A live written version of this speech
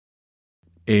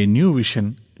A New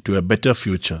Vision to a Better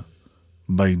Future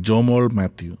by Jomol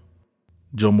Mathew.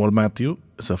 Jomol Mathew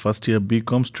is a first year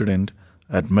BCom student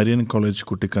at Marian College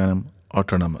Kuttikkanam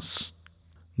Autonomous.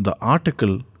 The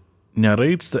article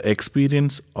narrates the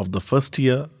experience of the first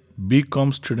year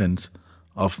BCom students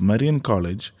of Marian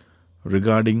College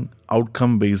regarding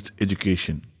outcome based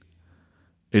education.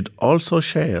 It also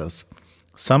shares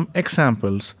some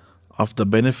examples of the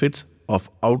benefits of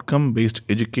outcome based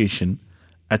education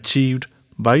achieved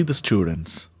by the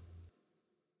students.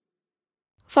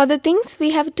 For the things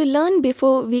we have to learn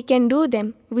before we can do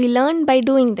them, we learn by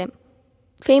doing them.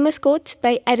 Famous quotes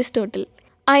by Aristotle.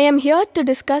 I am here to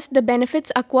discuss the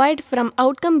benefits acquired from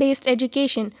outcome-based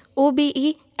education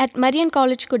 (OBE) at Marian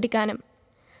College Kuttikkanam.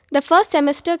 The first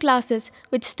semester classes,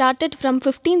 which started from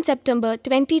 15 September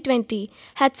 2020,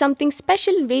 had something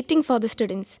special waiting for the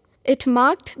students. It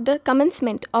marked the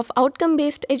commencement of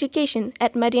outcome-based education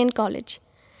at Marian College.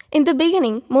 In the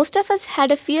beginning, most of us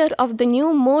had a fear of the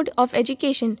new mode of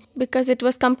education because it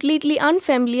was completely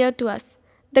unfamiliar to us.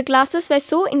 The classes were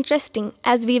so interesting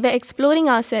as we were exploring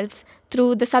ourselves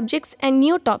through the subjects and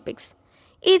new topics.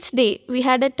 Each day, we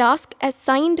had a task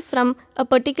assigned from a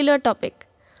particular topic.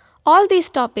 All these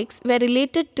topics were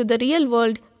related to the real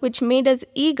world, which made us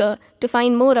eager to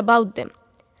find more about them.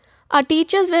 Our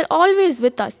teachers were always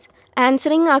with us,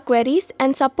 answering our queries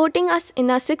and supporting us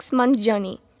in our 6-month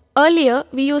journey. Earlier,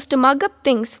 we used to mug up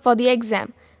things for the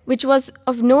exam, which was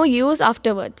of no use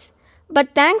afterwards.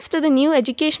 But thanks to the new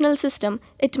educational system,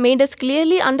 it made us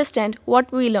clearly understand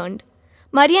what we learned.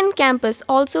 Marian campus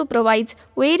also provides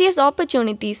various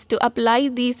opportunities to apply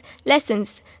these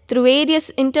lessons through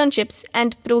various internships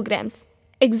and programs.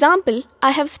 Example,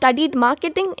 I have studied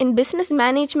marketing in business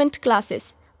management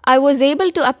classes. I was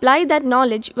able to apply that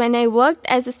knowledge when I worked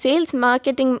as a sales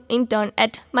marketing intern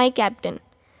at my captain.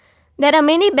 There are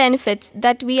many benefits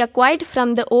that we acquired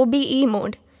from the OBE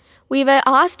mode. We were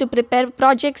asked to prepare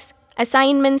projects,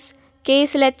 assignments,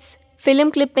 caselets,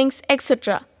 film clippings,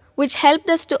 etc., which helped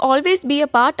us to always be a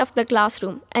part of the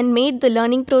classroom and made the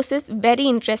learning process very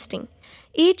interesting.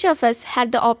 Each of us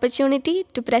had the opportunity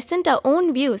to present our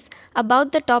own views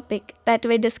about the topic that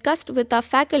were discussed with our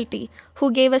faculty,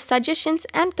 who gave us suggestions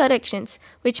and corrections,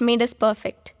 which made us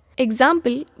perfect.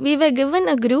 Example, we were given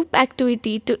a group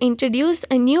activity to introduce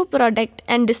a new product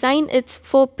and design its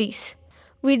 4Ps.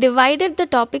 We divided the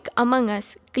topic among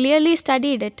us, clearly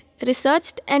studied it,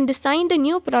 researched and designed a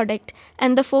new product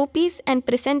and the 4Ps and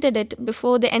presented it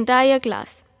before the entire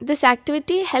class. This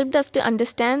activity helped us to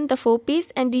understand the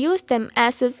 4Ps and use them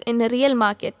as if in a real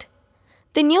market.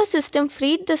 The new system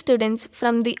freed the students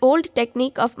from the old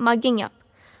technique of mugging up.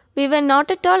 We were not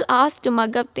at all asked to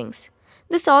mug up things.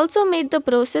 This also made the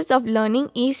process of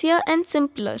learning easier and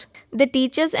simpler. The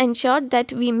teachers ensured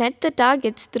that we met the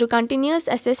targets through continuous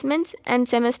assessments and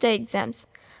semester exams.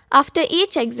 After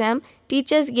each exam,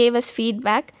 teachers gave us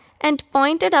feedback and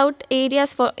pointed out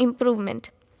areas for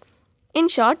improvement. In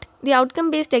short, the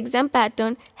outcome-based exam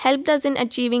pattern helped us in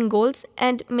achieving goals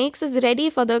and makes us ready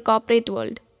for the corporate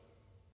world.